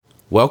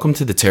Welcome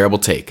to The Terrible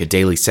Take, a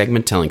daily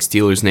segment telling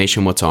Steelers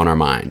Nation what's on our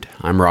mind.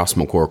 I'm Ross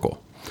McCorkle.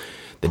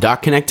 The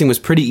dot connecting was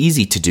pretty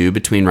easy to do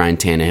between Ryan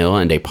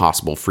Tannehill and a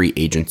possible free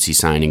agency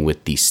signing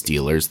with the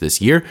Steelers this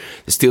year.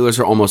 The Steelers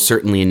are almost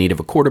certainly in need of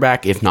a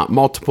quarterback, if not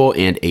multiple,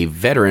 and a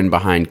veteran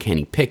behind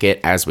Kenny Pickett,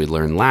 as we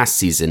learned last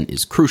season,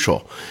 is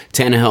crucial.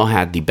 Tannehill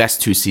had the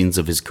best 2 seasons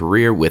of his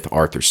career with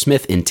Arthur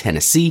Smith in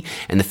Tennessee,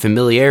 and the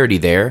familiarity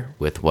there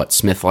with what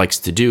Smith likes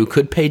to do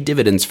could pay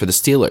dividends for the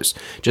Steelers.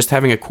 Just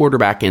having a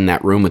quarterback in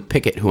that room with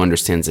Pickett who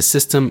understands the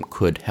system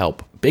could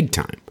help big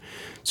time.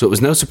 So it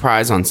was no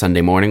surprise on Sunday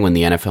morning when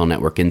the NFL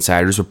Network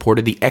insiders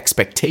reported the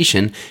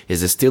expectation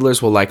is the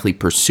Steelers will likely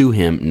pursue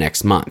him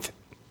next month.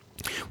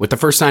 With the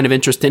first sign of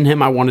interest in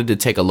him, I wanted to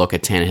take a look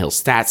at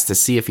Tannehill's stats to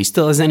see if he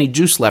still has any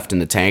juice left in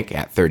the tank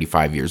at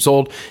 35 years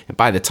old, and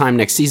by the time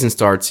next season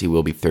starts, he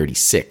will be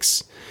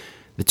 36.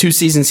 The 2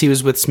 seasons he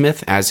was with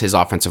Smith as his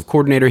offensive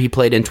coordinator, he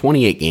played in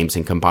 28 games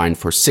and combined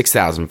for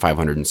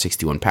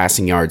 6,561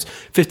 passing yards,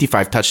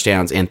 55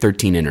 touchdowns, and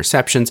 13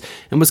 interceptions,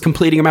 and was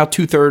completing about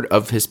 2/3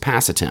 of his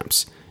pass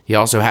attempts. He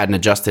also had an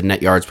adjusted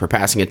net yards per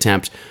passing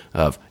attempt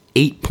of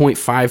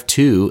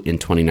 8.52 in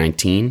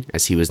 2019,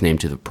 as he was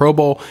named to the Pro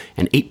Bowl,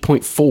 and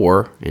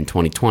 8.4 in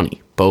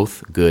 2020,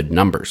 both good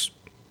numbers.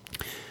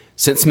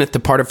 Since Smith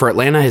departed for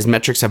Atlanta, his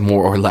metrics have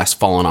more or less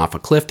fallen off a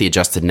cliff. The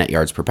adjusted net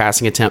yards per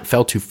passing attempt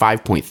fell to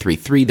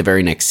 5.33 the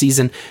very next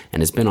season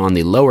and has been on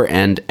the lower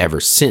end ever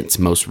since,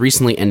 most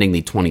recently ending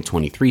the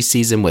 2023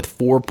 season with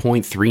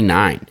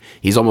 4.39.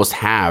 He's almost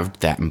halved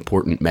that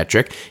important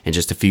metric in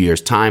just a few years'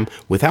 time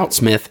without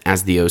Smith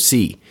as the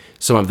OC.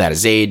 Some of that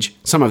is age,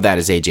 some of that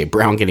is A.J.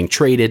 Brown getting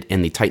traded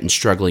and the Titans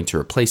struggling to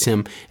replace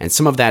him, and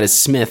some of that is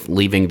Smith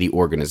leaving the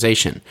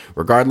organization.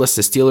 Regardless,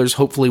 the Steelers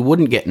hopefully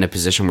wouldn't get in a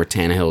position where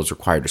Tannehill is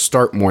required to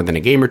start more than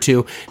a game or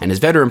two, and his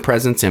veteran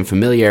presence and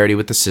familiarity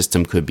with the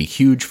system could be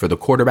huge for the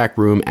quarterback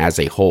room as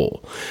a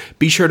whole.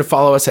 Be sure to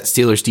follow us at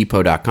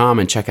SteelersDepot.com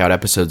and check out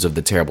episodes of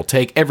The Terrible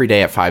Take every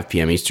day at 5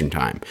 p.m. Eastern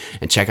Time.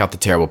 And check out The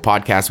Terrible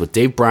Podcast with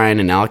Dave Bryan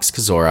and Alex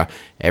Kozora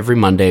every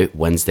Monday,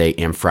 Wednesday,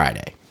 and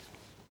Friday.